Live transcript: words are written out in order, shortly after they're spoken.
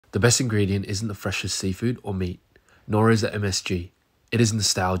The best ingredient isn't the freshest seafood or meat, nor is it MSG. It is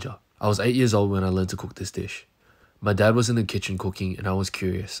nostalgia. I was 8 years old when I learned to cook this dish. My dad was in the kitchen cooking and I was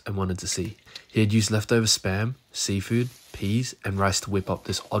curious and wanted to see. He had used leftover spam, seafood, peas and rice to whip up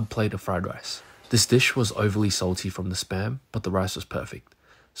this odd plate of fried rice. This dish was overly salty from the spam, but the rice was perfect.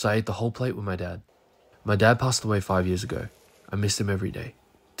 So I ate the whole plate with my dad. My dad passed away 5 years ago. I missed him every day.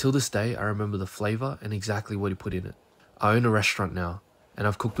 Till this day, I remember the flavour and exactly what he put in it. I own a restaurant now, and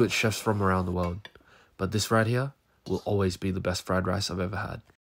I've cooked with chefs from around the world. But this right here will always be the best fried rice I've ever had.